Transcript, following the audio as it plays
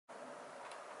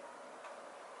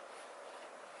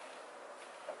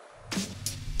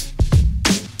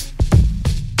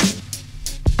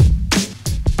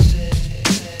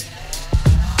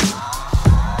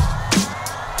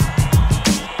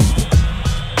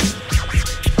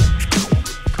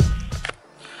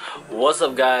What's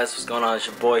up, guys? What's going on? It's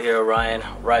your boy here, Ryan,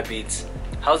 RhyBeats.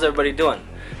 How's everybody doing?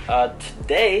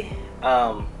 Today,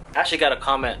 actually got a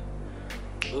comment.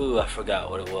 Ooh, I forgot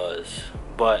what it was,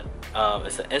 but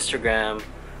it's an Instagram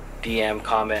DM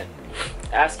comment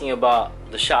asking about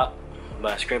the shop,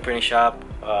 my screen printing shop,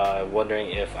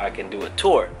 wondering if I can do a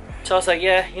tour. So I was like,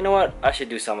 yeah, you know what? I should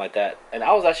do something like that. And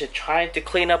I was actually trying to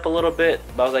clean up a little bit,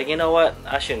 but I was like, you know what?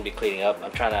 I shouldn't be cleaning up.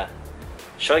 I'm trying to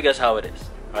show you guys how it is,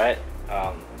 alright?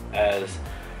 As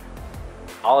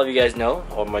all of you guys know,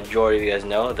 or majority of you guys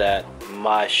know, that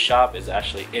my shop is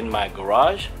actually in my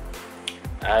garage.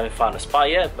 I haven't found a spot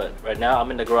yet, but right now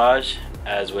I'm in the garage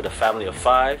as with a family of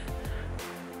 5,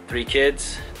 3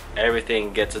 kids.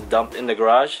 Everything gets dumped in the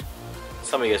garage.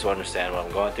 Some of you guys will understand what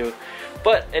I'm going through.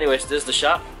 But anyways, this is the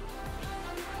shop.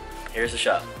 Here's the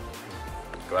shop.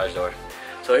 Garage door.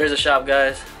 So here's the shop,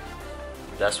 guys.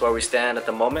 That's where we stand at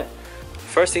the moment.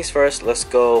 First things first, let's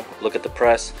go look at the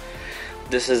press.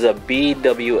 This is a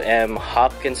BWM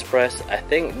Hopkins press. I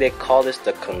think they call this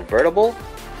the convertible.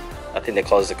 The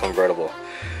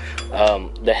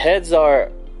heads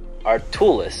are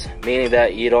toolless, meaning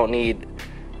that you don't need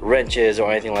wrenches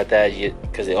or anything like that,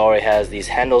 because it already has these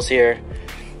handles here.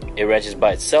 It wrenches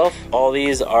by itself. All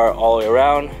these are all the way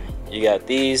around. You got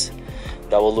these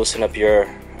that will loosen up your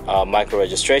micro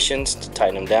registrations to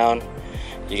tighten them down.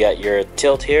 You got your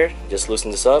tilt here, just loosen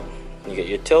this up. You get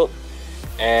your tilt,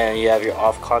 and you have your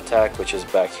off contact, which is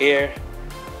back here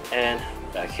and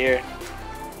back here.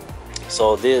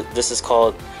 So this is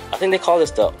called, I think they call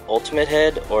this the ultimate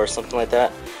head or something like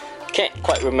that. Can't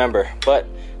quite remember, but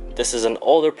this is an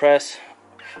older press.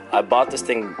 I bought this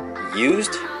thing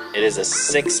used. It is a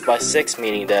 6x6,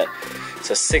 meaning that it's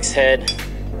a 6 head,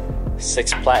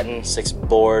 6 platen, 6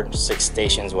 board, 6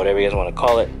 stations, whatever you guys want to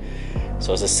call it.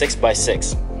 So it's a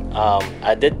 6x6.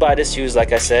 I did buy this used,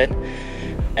 like I said,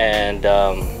 and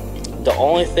the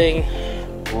only thing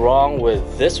wrong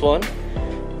with this one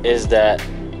is that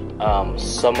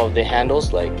some of the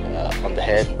handles, like on the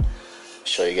head, I'll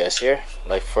show you guys here.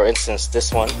 Like for instance,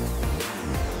 this one,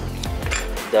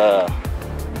 the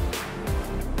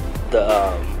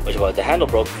handle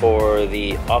broke for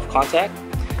the off contact.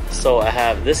 So I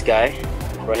have this guy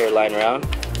right here lying around,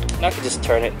 and I can just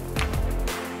turn it.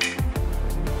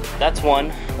 That's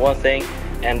one thing.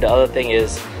 And the other thing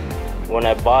is, when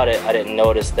I bought it, I didn't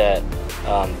notice that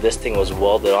this thing was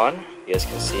welded on. You guys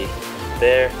can see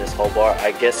there, this whole bar.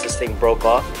 I guess this thing broke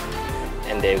off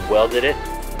and they welded it.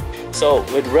 So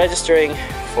with registering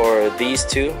for these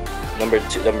two, number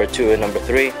two and number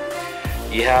 3,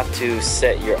 you have to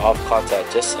set your off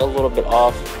contact just a little bit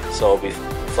off so it'll be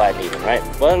flat and even, right?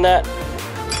 Other than that,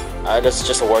 that's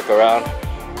just a workaround.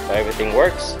 Everything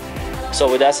works. So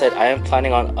with that said, I am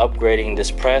planning on upgrading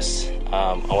this press.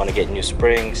 I want to get new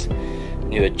springs,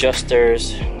 new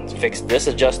adjusters, fix this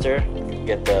adjuster,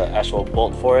 get the actual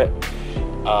bolt for it,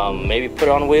 maybe put it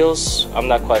on wheels. I'm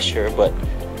not quite sure, but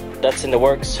that's in the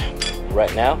works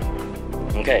right now.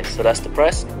 Okay, so that's the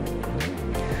press.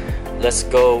 Let's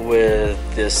go with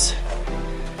this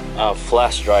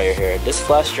flash dryer here. This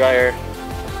flash dryer,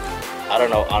 I don't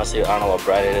know, honestly, I don't know what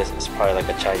brand it is. It's probably like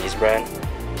a Chinese brand.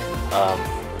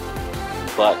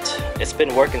 But it's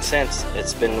been working since. I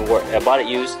bought it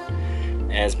used,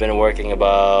 and it's been working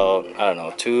about, I don't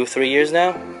know, 2-3 years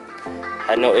now.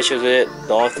 Had no issues with it.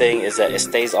 The only thing is that it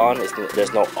stays on.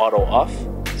 There's no auto off,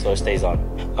 so it stays on.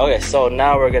 Okay, so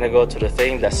now we're gonna go to the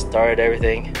thing that started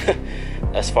everything.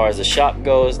 As far as the shop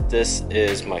goes, this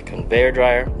is my conveyor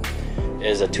dryer. It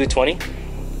is a 220.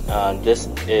 This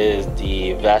is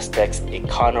the Vastex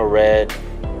EconoRed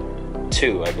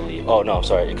 2, I believe. Oh no, I'm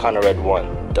sorry, EconoRed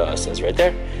 1. It says right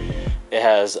there. It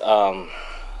has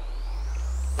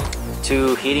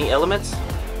 2 heating elements,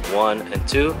 1 and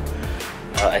 2.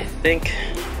 I think,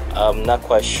 I'm not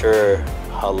quite sure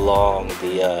how long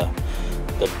the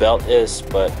belt is,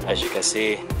 but as you can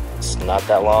see, it's not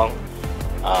that long.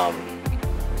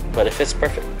 But it fits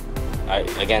perfect.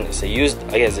 Again, it's a used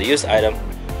item.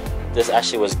 This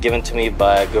actually was given to me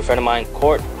by a good friend of mine,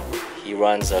 Court. He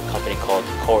runs a company called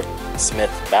Court Smith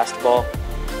Basketball.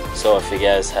 So if you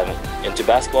guys haven't into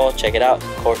basketball, check it out,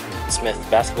 Court Smith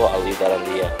Basketball. I'll leave that on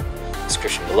the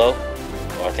description below,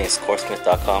 or I think it's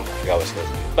courtsmith.com. I forgot what it's called.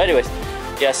 But anyways,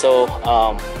 yeah. So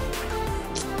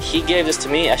he gave this to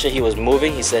me. Actually, he was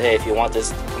moving. He said, "Hey, if you want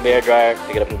this conveyor dryer,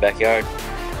 pick it up in the backyard."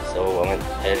 So I went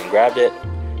ahead and grabbed it,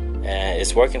 and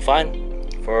it's working fine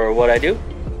for what I do.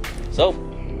 So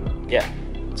yeah.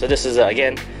 So this is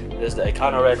again, this is the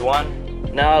EconoRed 1.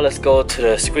 Now let's go to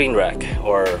the screen rack,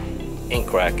 or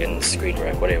ink rack and screen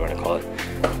rack, whatever you want to call it.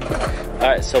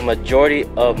 Alright, so majority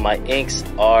of my inks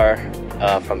are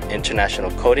from International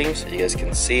Coatings, you guys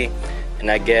can see, and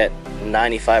I get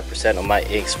 95% of my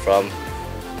inks from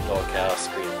NorCal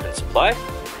Screen Print Supply.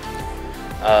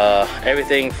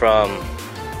 Everything from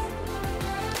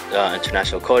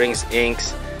International Coatings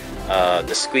inks,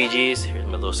 the squeegees. Here's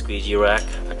my little squeegee rack.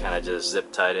 I kind of just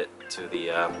zip tied it to the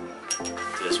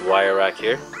to this wire rack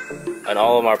here, and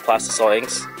all of our Plastisol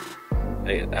inks.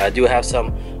 I do have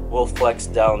some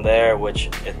Wolflex down there, which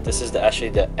this is actually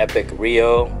the Epic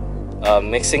Rio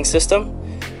mixing system.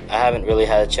 I haven't really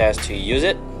had a chance to use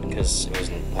it because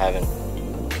I haven't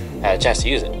had a chance to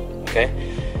use it. Okay,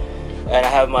 and I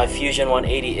have my Fusion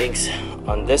 180 inks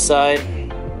on this side,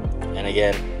 and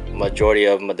again, majority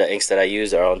of the inks that I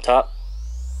use are on top,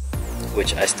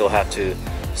 which I still have to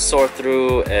sort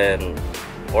through and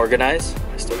organize.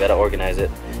 I still gotta organize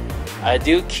it. I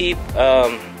do keep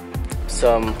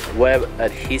some web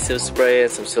adhesive spray and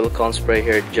some silicone spray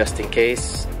here just in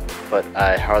case, but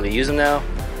I hardly use them now.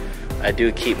 I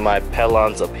do keep my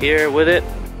Pelons up here with it,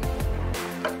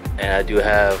 and I do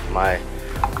have my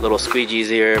little squeegees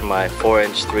here, my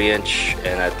 4-inch, 3-inch,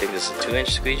 and I think this is a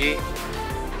 2-inch squeegee.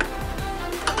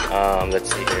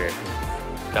 Let's see here.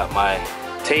 Got my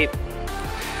tape.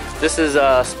 This is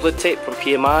split tape from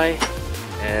PMI,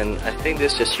 and I think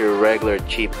this is just your regular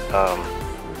cheap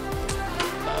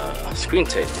screen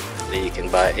tape that you can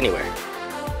buy anywhere.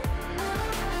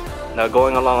 Now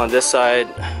going along on this side,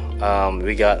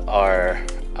 we got our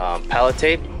palette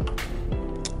tape.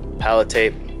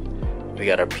 We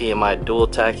got our PMI dual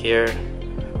tack here,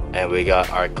 and we got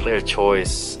our Clear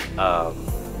Choice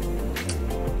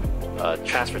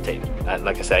transfer tape.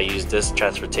 Like I said, I use this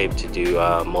transfer tape to do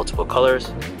multiple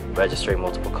colors, registering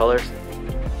multiple colors.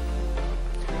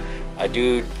 I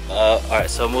do, alright,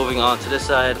 so moving on to this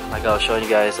side, like I was showing you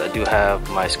guys, I do have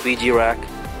my squeegee rack,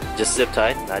 just zip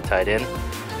tied, not tied in.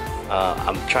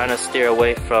 I'm trying to steer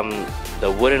away from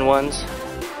the wooden ones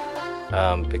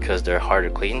because they're hard to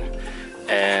clean,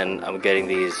 and I'm getting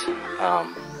these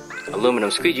aluminum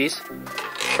squeegees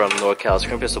from NorCal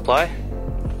Screen Print Supply.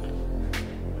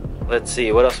 Let's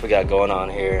see what else we got going on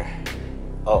here.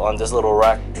 Oh, on this little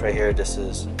rack right here, this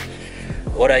is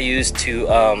what I use to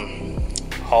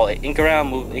haul ink around,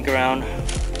 move ink around.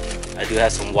 I do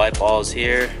have some wipe balls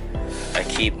here. I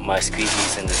keep my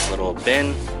squeegees in this little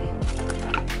bin.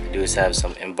 I do have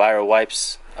some Enviro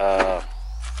wipes,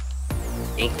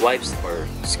 ink wipes or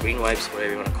screen wipes,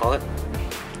 whatever you want to call it.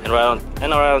 And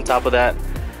right on top of that,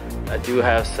 I do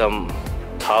have some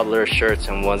toddler shirts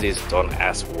and onesies. Don't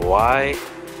ask why.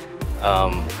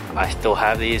 I still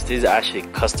have these. These are actually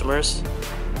customers.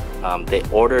 They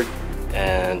ordered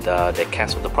and they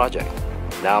canceled the project.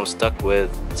 Now I'm stuck with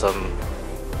some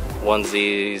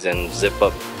onesies and zip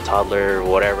up toddler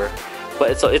whatever,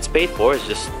 but it's paid for. It's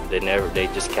just they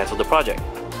just canceled the project.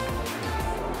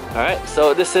 All right,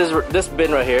 so this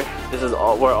bin right here. This is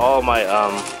where all my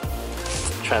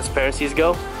transparencies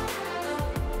go.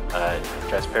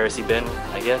 Transparency bin,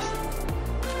 I guess.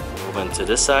 Moving to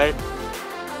this side.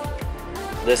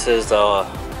 This is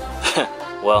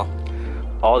well,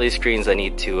 all these screens I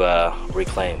need to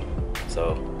reclaim.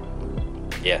 So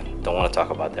yeah, don't want to talk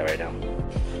about that right now.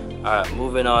 Alright,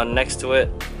 moving on. Next to it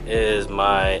is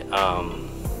my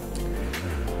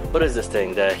what is this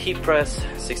thing? The heat press,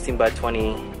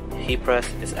 16x20 heat press.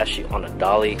 It's actually on a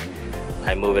dolly.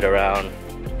 I move it around.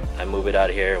 I move it out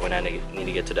of here when I need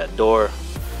to get to that door.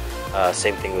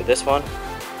 Same thing with this one.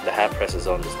 The hat press is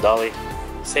on this dolly.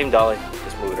 Same dolly,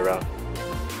 just move it around.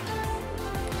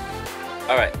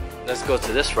 Alright, let's go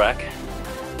to this rack.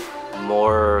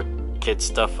 More kid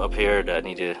stuff up here that I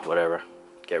need to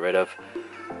get rid of.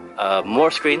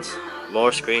 More screens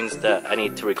that I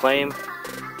need to reclaim.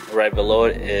 Right below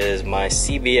it is my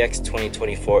CBX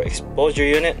 2024 exposure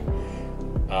unit.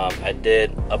 I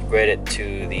did upgrade it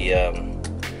to the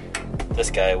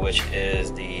this guy, which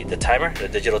is the timer, the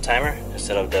digital timer,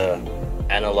 instead of the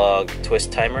analog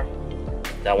twist timer.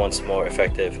 That one's more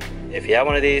effective. If you have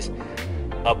one of these,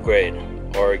 upgrade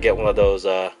or get one of those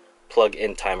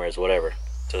plug-in timers, whatever,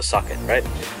 to the socket, right?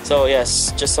 So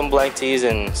yes, just some blank tees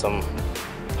and some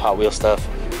Hot Wheel stuff.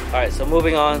 Alright, so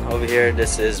moving on over here,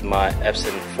 this is my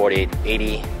Epson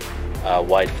 4880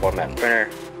 wide format printer.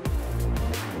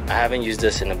 I haven't used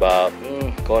this in about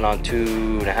going on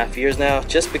 2.5 years now,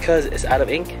 just because it's out of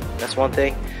ink. That's one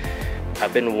thing.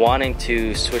 I've been wanting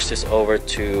to switch this over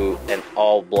to an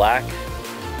all black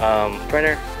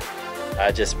printer.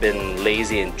 I've just been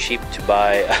lazy and cheap to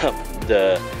buy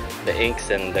the inks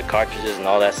and the cartridges and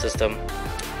all that system.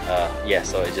 Yeah,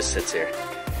 so it just sits here.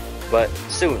 But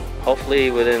soon, hopefully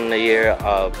within a year,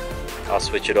 I'll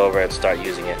switch it over and start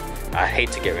using it. I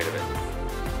hate to get rid of it.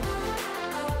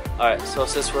 Alright, so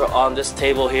since we're on this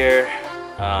table here,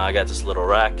 I got this little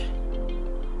rack,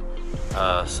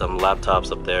 some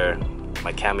laptops up there,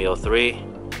 my Cameo 3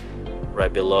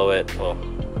 right below it. Well,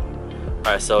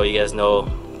 alright, so you guys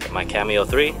know my Cameo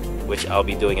 3, which I'll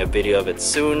be doing a video of it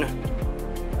soon.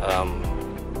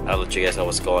 I'll let you guys know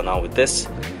what's going on with this.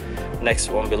 Next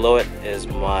one below it is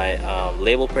my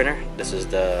label printer. This is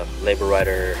the Label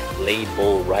Writer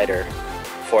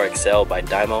 4XL by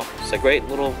Dymo. It's a great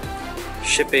little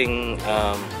shipping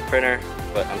printer,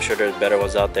 but I'm sure there's better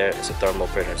ones out there. It's a thermal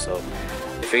printer, so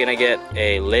if you're gonna get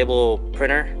a label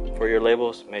printer for your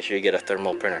labels, make sure you get a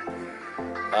thermal printer.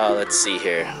 Let's see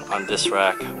here. On this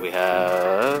rack we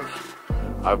have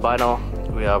our vinyl,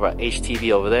 we have our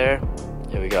HTV over there,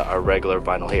 and we got our regular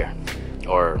vinyl here,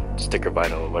 or sticker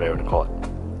vinyl, whatever you call it.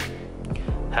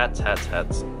 Hats.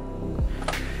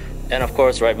 And of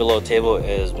course right below the table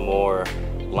is more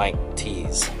blank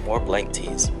tees.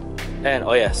 And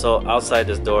oh yeah, so outside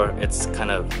this door it's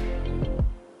kind of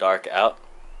dark out,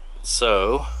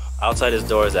 so outside this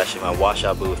door is actually my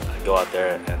washout booth. I go out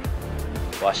there and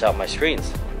wash out my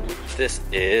screens. This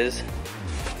is,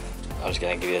 I'm just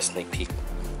gonna give you a sneak peek.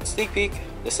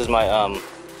 This is my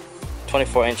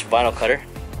 24-inch vinyl cutter,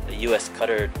 the US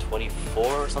Cutter 24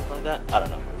 or something like that, I don't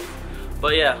know.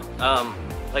 But yeah,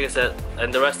 like I said,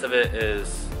 and the rest of it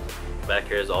is back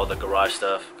here is all the garage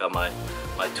stuff. Got my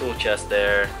tool chest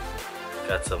there,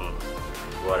 got some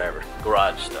whatever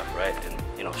garage stuff, right? And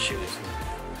you know, shoes.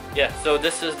 Yeah, so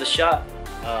this is the shot.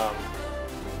 I'm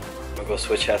gonna go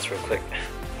switch hats real quick.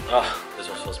 Oh, this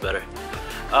one feels better.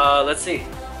 Let's see.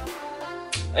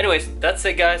 Anyways, that's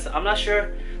it guys. I'm not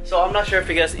sure if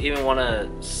you guys even want to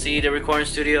see the recording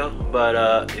studio,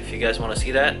 but if you guys want to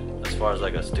see that as far as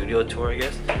like a studio tour, I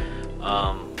guess,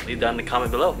 leave that in the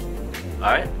comment below.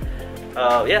 Alright,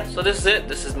 yeah, so this is it.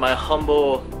 This is my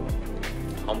humble,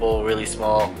 really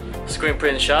small screen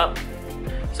print shop.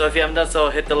 So if you haven't done so,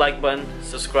 hit the like button,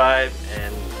 subscribe,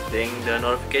 and ding the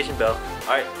notification bell.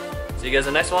 Alright, see you guys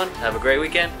in the next one. Have a great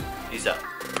weekend. Peace out.